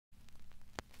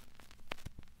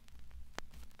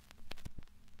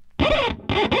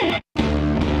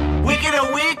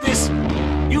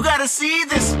You gotta see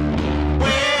this.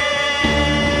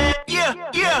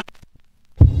 Yeah.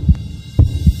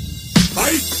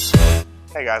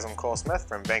 Hey guys, I'm Cole Smith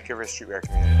from Vancouver Streetwear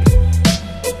Community.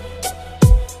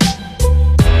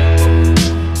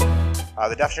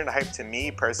 The definition of hype to me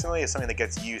personally is something that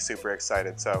gets you super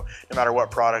excited. So no matter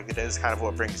what product it is, kind of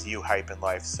what brings you hype in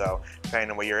life. So depending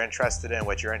on what you're interested in,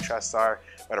 what your interests are,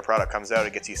 when a product comes out,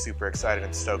 it gets you super excited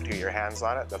and stoked to get your hands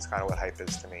on it. That's kind of what hype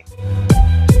is to me.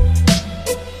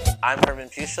 I'm Herman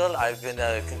Puchel. I've been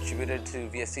a contributor to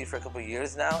VSC for a couple of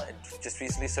years now and just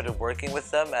recently started working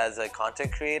with them as a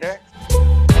content creator.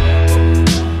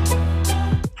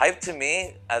 Hype to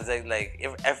me, as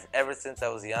ever since I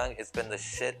was young, it's been the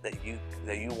shit that you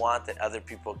want that other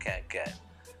people can't get.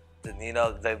 You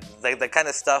know, the kind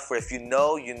of stuff where if you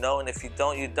know, you know, and if you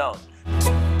don't, you don't.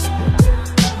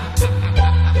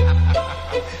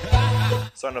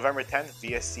 So on November 10th,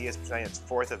 VSC is presenting its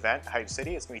 4th event, Hype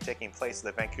City. It's going to be taking place at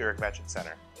the Vancouver Convention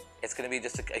Center. It's going to be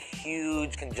just a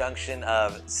huge conjunction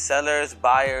of sellers,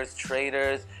 buyers,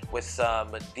 traders, with some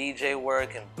DJ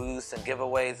work and booths and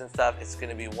giveaways and stuff. It's going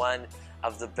to be one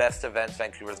of the best events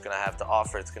Vancouver's going to have to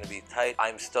offer. It's going to be tight.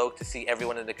 I'm stoked to see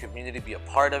everyone in the community be a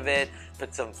part of it,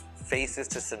 put some faces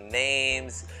to some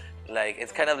names. Like,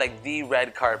 it's kind of like the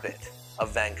red carpet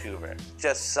of Vancouver.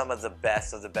 Just some of the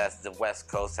best the West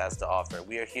Coast has to offer.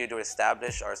 We are here to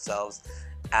establish ourselves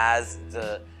as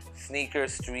the sneaker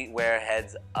streetwear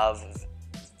heads of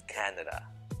Canada.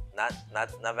 Not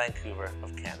Vancouver,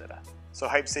 of Canada. So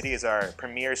Hype City is our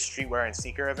premier streetwear and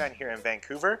sneaker event here in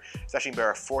Vancouver. It's actually been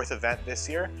our 4th event this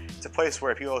year. It's a place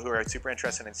where people who are super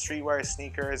interested in streetwear,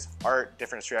 sneakers, art,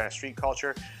 different street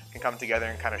culture can come together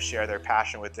and kind of share their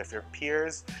passion with different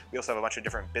peers. We also have a bunch of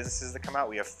different businesses that come out.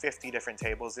 We have 50 different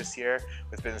tables this year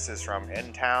with businesses from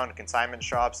in-town consignment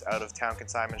shops, out-of-town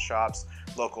consignment shops,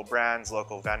 local brands,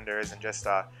 local vendors, and just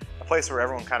a place where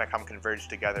everyone kind of come converge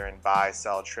together and buy,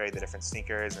 sell, trade the different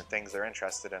sneakers and things they're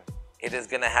interested in. It is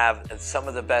going to have some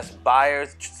of the best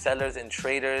buyers, sellers, and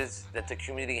traders that the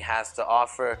community has to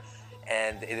offer.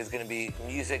 And it is going to be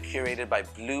music curated by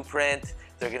Blueprint.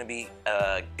 There are going to be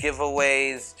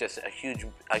giveaways, just a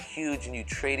huge new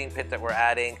trading pit that we're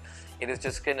adding. It is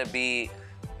just going to be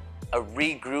a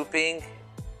regrouping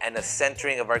and a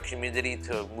centering of our community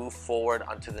to move forward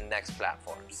onto the next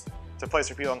platforms. It's a place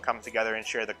where people can come together and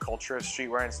share the culture of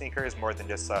streetwear and sneakers more than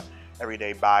just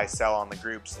everyday buy, sell on the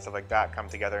groups and stuff like that. Come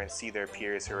together and see their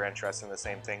peers who are interested in the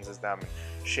same things as them,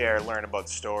 share, learn about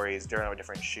stories, learn about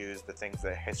different shoes, the things,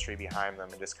 the history behind them,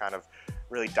 and just kind of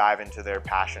really dive into their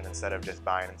passion instead of just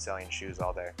buying and selling shoes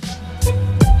all day.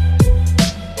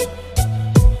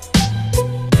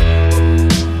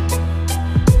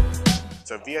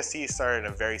 So VSC started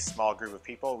a very small group of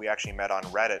people. We actually met on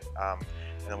Reddit.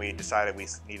 And then we decided we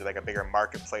needed like a bigger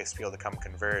marketplace for people to come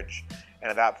converge. And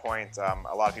at that point,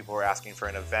 a lot of people were asking for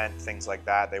an event, things like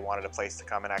that. They wanted a place to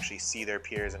come and actually see their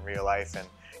peers in real life and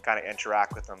kind of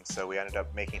interact with them. So we ended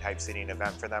up making Hype City an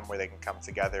event for them where they can come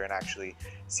together and actually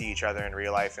see each other in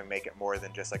real life and make it more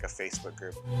than just like a Facebook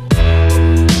group.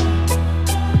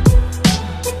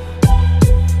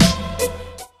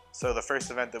 So the first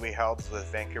event that we held was with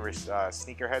Vancouver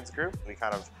Sneakerheads group. We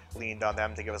kind of leaned on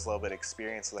them to give us a little bit of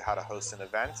experience with how to host an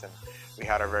event, and we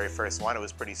had our very first one. It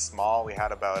was pretty small. We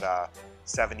had about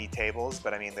 70 tables,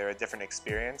 but I mean, they're a different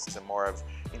experience and more of,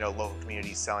 you know, local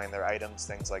communities selling their items,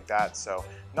 things like that. So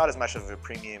not as much of a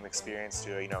premium experience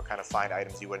to, you know, kind of find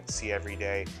items you wouldn't see every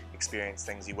day, experience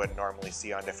things you wouldn't normally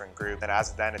see on different groups. And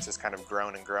as of then, it's just kind of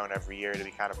grown and grown every year to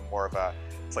be kind of more of a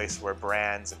place where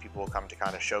brands and people will come to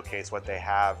kind of showcase what they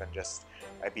have and just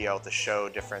be able to show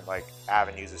different like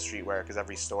avenues of streetwear, because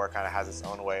every store kind of has its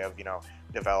own way of, you know,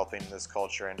 developing this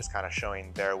culture and just kind of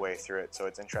showing their way through it. So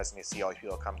it's interesting to see all these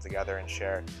people come together and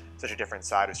share such a different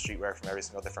side of streetwear from every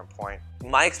single different point.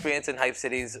 My experience in Hype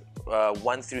Cities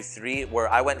 1 through 3, where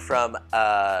I went from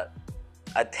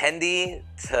attendee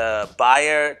to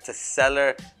buyer to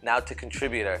seller, now to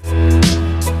contributor.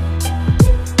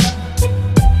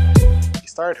 We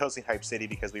started hosting Hype City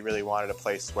because we really wanted a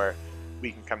place where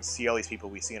we can come see all these people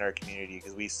we see in our community,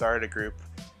 because we started a group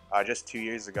just 2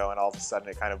 years ago, and all of a sudden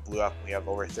it kind of blew up and we have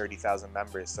over 30,000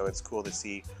 members. So it's cool to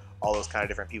see all those kind of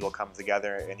different people come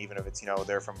together, and even if it's, you know,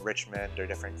 they're from Richmond or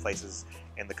different places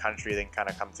in the country, they can kind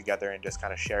of come together and just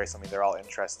kind of share something they're all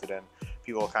interested in.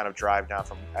 People kind of drive down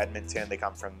from Edmonton, they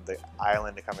come from the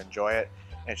island to come enjoy it.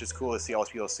 And it's just cool to see all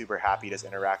these people super happy just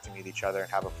interacting with each other and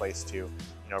have a place to, you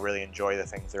know, really enjoy the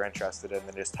things they're interested in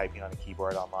than just typing on a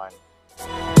keyboard online.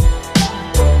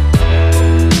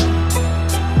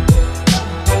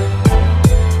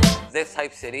 this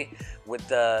Hype City, with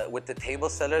the table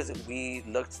sellers, we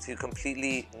looked to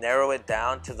completely narrow it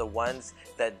down to the ones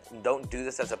that don't do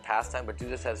this as a pastime, but do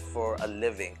this as for a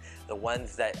living. The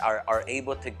ones that are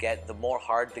able to get the more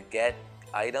hard to get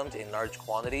items in large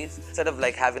quantities, instead of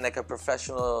like having like a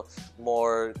professional,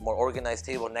 more organized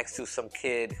table next to some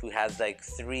kid who has like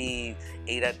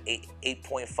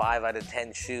 8.5 out of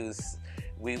 10 shoes.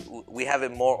 We have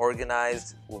it more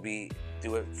organized. We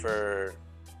do it for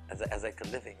as like a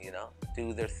living, you know,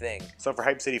 do their thing. So for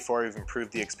Hype City 4, we've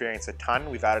improved the experience a ton.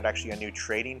 We've added actually a new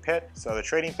trading pit. So the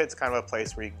trading pit's kind of a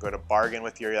place where you can go to bargain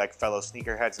with your like fellow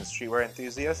sneakerheads and streetwear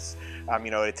enthusiasts.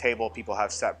 You know, at a table, people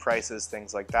have set prices,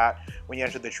 things like that. When you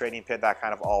enter the trading pit, that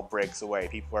kind of all breaks away.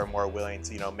 People are more willing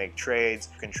to, you know, make trades.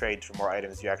 You can trade for more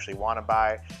items you actually want to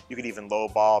buy. You could even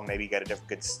lowball, maybe get a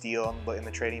good steal in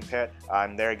the trading pit.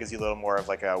 There it gives you a little more of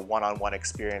like a one-on-one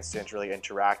experience to really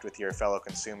interact with your fellow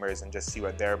consumers and just see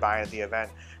what they're buying at the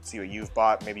event, see what you've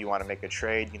bought. Maybe you want to make a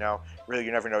trade, you know. Really,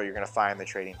 you never know what you're going to find in the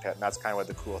trading pit, and that's kind of what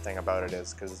the cool thing about it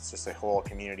is, because it's just a whole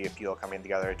community of people coming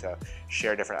together to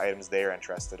share different items they're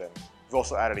interested in. We've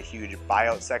also added a huge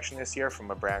buyout section this year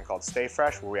from a brand called Stay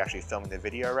Fresh, where we're actually filming the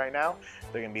video right now.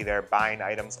 They're going to be there buying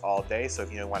items all day, so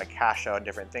if you want to cash out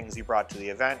different things you brought to the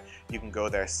event, you can go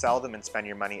there, sell them, and spend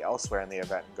your money elsewhere in the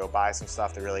event and go buy some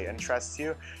stuff that really interests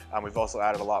you. We've also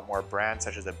added a lot more brands,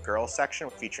 such as a girls section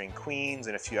featuring queens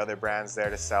and a few other brands there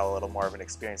to sell a little more of an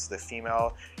experience to the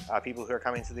female people who are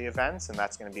coming to the events, and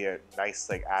that's going to be a nice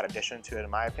like add addition to it, in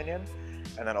my opinion.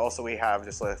 And then also we have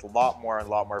just a lot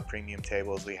more premium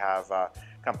tables. We have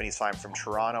companies flying from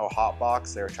Toronto,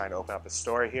 Hotbox. They're trying to open up a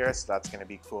store here, so that's going to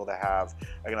be cool to have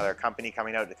like another company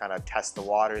coming out to kind of test the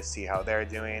waters, see how they're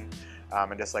doing,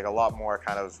 and just like a lot more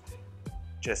kind of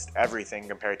just everything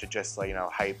compared to just like, you know,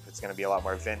 hype. It's going to be a lot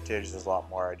more vintage. There's a lot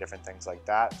more different things like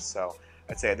that. So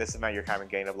I'd say at this event you're kind of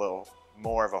getting a little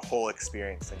more of a whole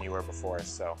experience than you were before.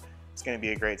 So it's going to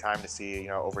be a great time to see, you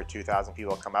know, over 2,000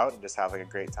 people come out and just have like a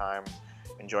great time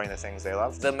enjoying the things they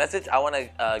love. The message I want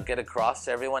to get across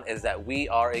to everyone is that we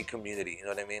are a community, you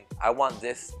know what I mean? I want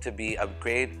this to be a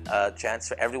great chance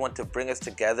for everyone to bring us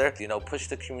together, you know, push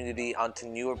the community onto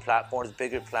newer platforms,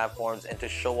 bigger platforms, and to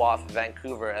show off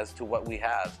Vancouver as to what we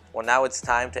have. Well, now it's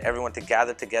time to everyone to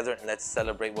gather together and let's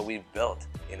celebrate what we've built,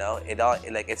 you know?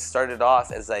 It started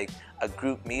off as like a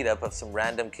group meetup of some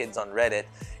random kids on Reddit,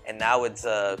 and now it's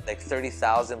a like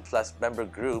 30,000 plus member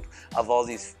group of all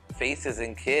these faces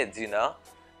and kids, you know?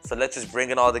 So let's just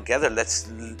bring it all together. Let's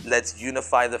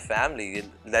unify the family.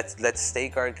 Let's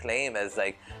stake our claim as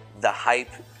like the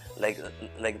hype, like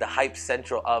the hype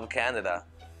central of Canada.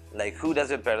 Like, who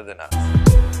does it better than us?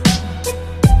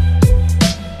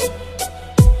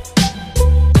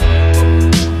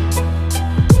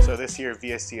 So this year,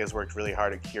 VSC has worked really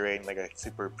hard at curating like a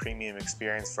super premium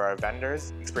experience for our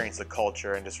vendors, experience the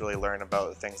culture, and just really learn about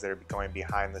the things that are going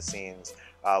behind the scenes.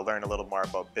 Learn a little more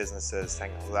about businesses,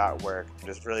 things that work, and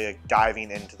just really like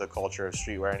diving into the culture of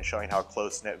streetwear and showing how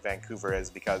close-knit Vancouver is,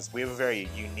 because we have a very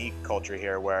unique culture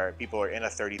here where people are in a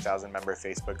 30,000 member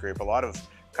Facebook group. A lot of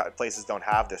places don't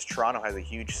have this. Toronto has a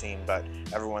huge scene, but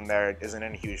everyone there isn't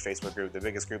in a huge Facebook group. The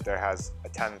biggest group there has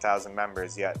 10,000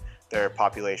 members, yet their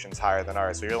population's higher than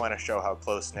ours. So we really want to show how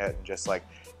close-knit and just like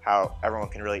how everyone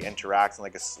can really interact in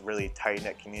like a really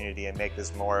tight-knit community and make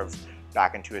this more of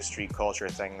back into a street culture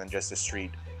thing than just a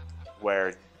street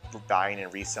where buying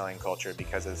and reselling culture,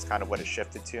 because it's kind of what it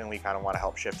shifted to, and we kind of want to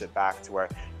help shift it back to where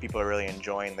people are really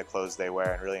enjoying the clothes they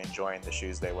wear and really enjoying the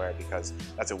shoes they wear, because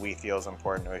that's what we feel is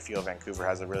important, and we feel Vancouver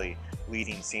has a really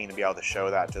leading scene to be able to show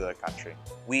that to the country.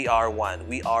 We are one.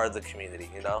 We are the community,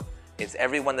 you know? It's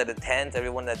everyone that attends,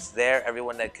 everyone that's there,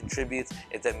 everyone that contributes,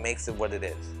 it that makes it what it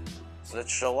is. So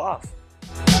let's show off.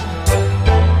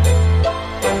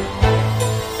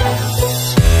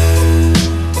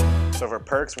 So for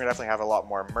perks, we're gonna definitely have a lot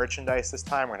more merchandise this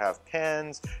time. We're gonna have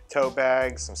pins, tote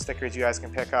bags, some stickers you guys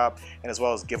can pick up, and as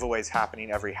well as giveaways happening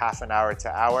every half an hour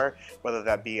to hour, whether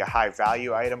that be a high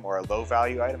value item or a low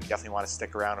value item. You definitely wanna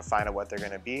stick around and find out what they're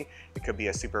gonna be. It could be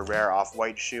a super rare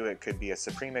off-white shoe, it could be a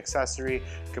Supreme accessory,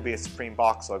 it could be a Supreme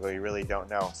box logo, you really don't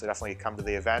know. So definitely come to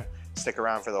the event. Stick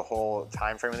around for the whole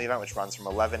time frame of the event, which runs from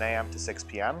 11 a.m. to 6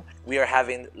 p.m. We are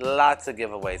having lots of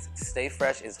giveaways. Stay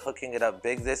Fresh is hooking it up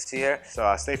big this year.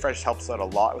 So Stay Fresh helps out a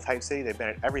lot with Hype City. They've been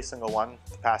at every single one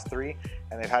the past 3,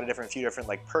 and they've had a few different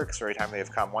like perks every time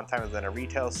they've come. One time they've done a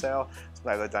retail sale,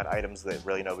 sometimes they've done items that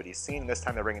really nobody's seen. This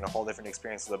time they're bringing a whole different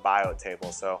experience to the buyout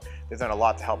table. So they've done a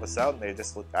lot to help us out, and they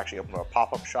just actually opened a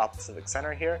pop-up shop at the Civic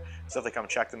Center here. So if they come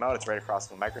check them out, it's right across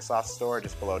from the Microsoft store,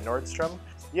 just below Nordstrom.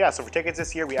 Yeah, so for tickets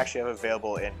this year, we actually have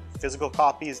available in physical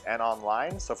copies and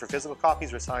online. So for physical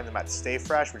copies, we're selling them at Stay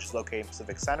Fresh, which is located in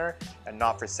Pacific Center, and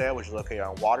Not For Sale, which is located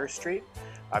on Water Street.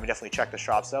 Definitely check the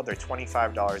shops out. They're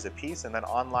 $25 a piece. And then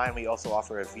online, we also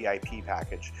offer a VIP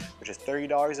package, which is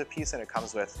 $30 a piece, and it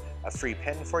comes with a free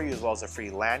pin for you as well as a free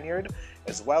lanyard,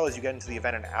 as well as you get into the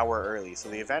event an hour early. So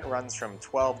the event runs from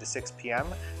 12 to 6 p.m.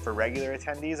 for regular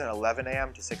attendees and 11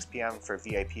 a.m. to 6 p.m. for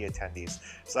VIP attendees.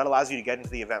 So that allows you to get into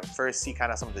the event first, see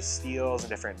kind of some of the steals and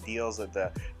different deals that the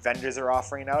vendors are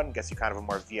offering out, and gets you kind of a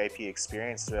more VIP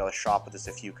experience to be able to shop with just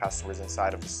a few customers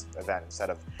inside of this event instead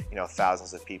of, you know,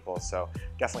 thousands of people. So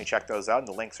definitely check those out, and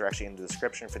the links are actually in the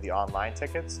description for the online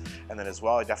tickets. And then as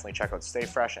well, definitely check out Stay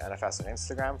Fresh, NFS, and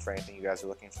Instagram for anything you guys are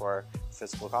looking for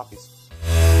physical copies.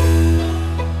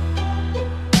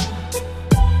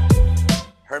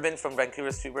 Herman from Vancouver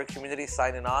Streetwear Community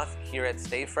signing off here at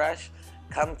Stay Fresh.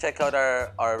 Come check out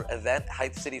our event,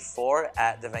 Hype City 4,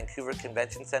 at the Vancouver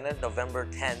Convention Center, November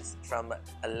 10th from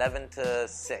 11 to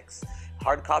 6.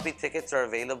 Hard copy tickets are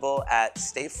available at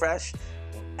Stay Fresh,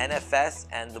 NFS,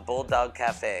 and the Bulldog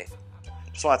Cafe.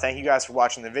 Just want to thank you guys for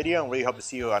watching the video, and really hope to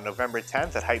see you on November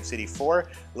 10th at Hype City 4,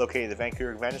 located at the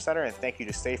Vancouver Convention Center. And thank you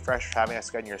to Stay Fresh for having us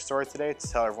get in your store today to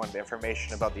tell everyone the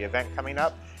information about the event coming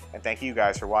up. And thank you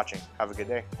guys for watching. Have a good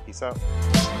day. Peace out.